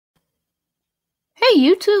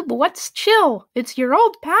YouTube, what's chill? It's your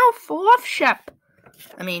old pal, Fluffshep.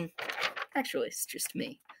 I mean, actually, it's just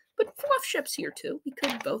me. But Fluffshep's here, too. We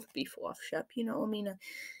could both be Fluffshep, you know? I mean,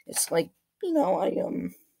 it's like, you know, I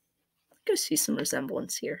see some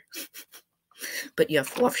resemblance here. But yeah,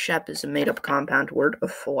 Fluffshep is a made-up compound word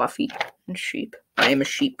of fluffy and sheep. I am a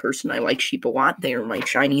sheep person. I like sheep a lot. They are my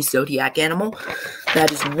Chinese zodiac animal.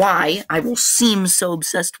 That is why I will seem so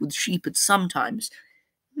obsessed with sheep at sometimes.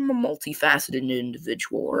 I'm a multifaceted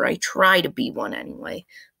individual, or I try to be one anyway.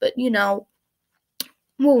 But, you know,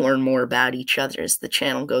 we'll learn more about each other as the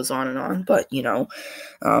channel goes on and on. But, you know,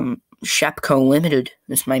 Shepco Limited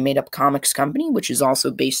is my made-up comics company, which is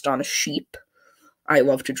also based on a sheep. I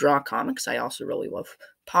love to draw comics. I also really love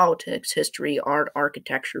politics, history, art,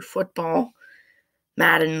 architecture, football,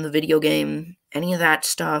 Madden, the video game, any of that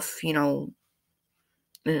stuff, you know,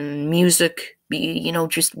 music, you know,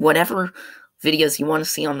 just whatever videos you want to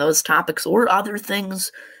see on those topics or other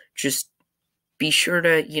things. Just be sure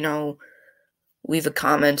to, you know, leave a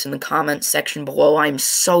comment in the comment section below. I'm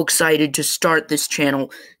so excited to start this channel.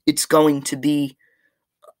 It's going to be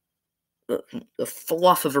a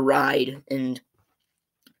fluff of a ride, and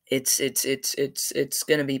it's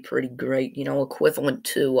gonna be pretty great, you know, equivalent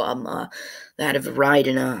to that of a ride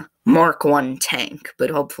in a Mark I tank, but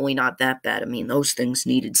hopefully not that bad. I mean, those things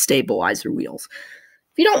needed stabilizer wheels.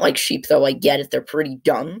 If you don't like sheep, though, I get it. They're pretty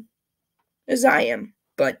dumb, as I am.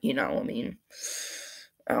 But, you know, I mean,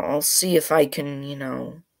 I'll see if I can, you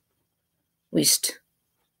know, at least,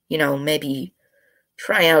 you know, maybe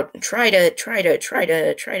try to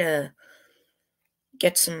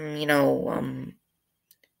get some, you know,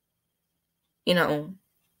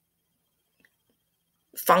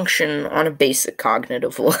 function on a basic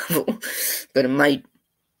cognitive level. But it might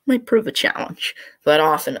prove a challenge. But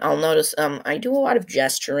often I'll notice I do a lot of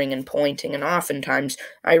gesturing and pointing, and oftentimes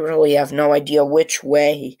I really have no idea which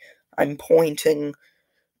way I'm pointing.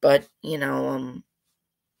 But, you know,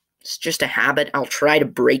 it's just a habit. I'll try to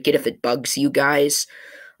break it if it bugs you guys.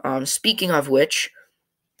 Speaking of which,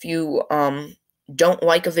 if you don't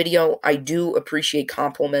like a video, I do appreciate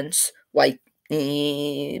compliments. Like,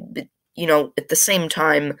 but, you know, at the same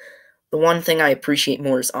time, the one thing I appreciate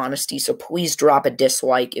more is honesty, so please drop a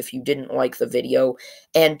dislike if you didn't like the video,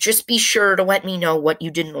 and just be sure to let me know what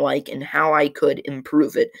you didn't like and how I could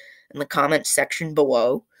improve it in the comment section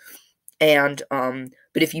below. And,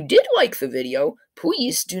 but if you did like the video,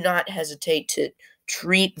 please do not hesitate to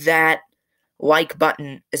treat that like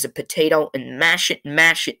button as a potato and mash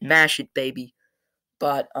it, baby.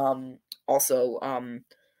 But, also,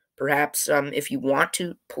 perhaps, if you want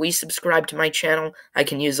to, please subscribe to my channel. I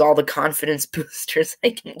can use all the confidence boosters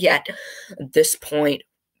I can get at this point.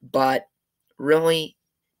 But, really,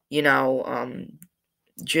 you know,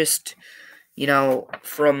 just, you know,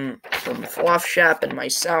 from Fluffshep and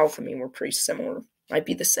myself, I mean, we're pretty similar. Might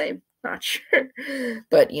be the same, not sure.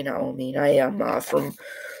 But, you know, I mean, I am,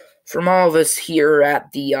 from all of us here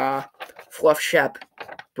at the, Fluffshep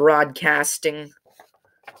Broadcasting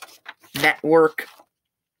Network,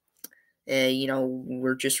 you know,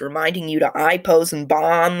 we're just reminding you to eye pose and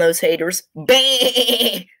bomb those haters.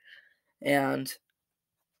 Bang! And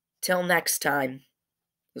till next time,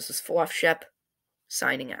 this is Fluffshep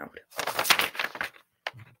signing out.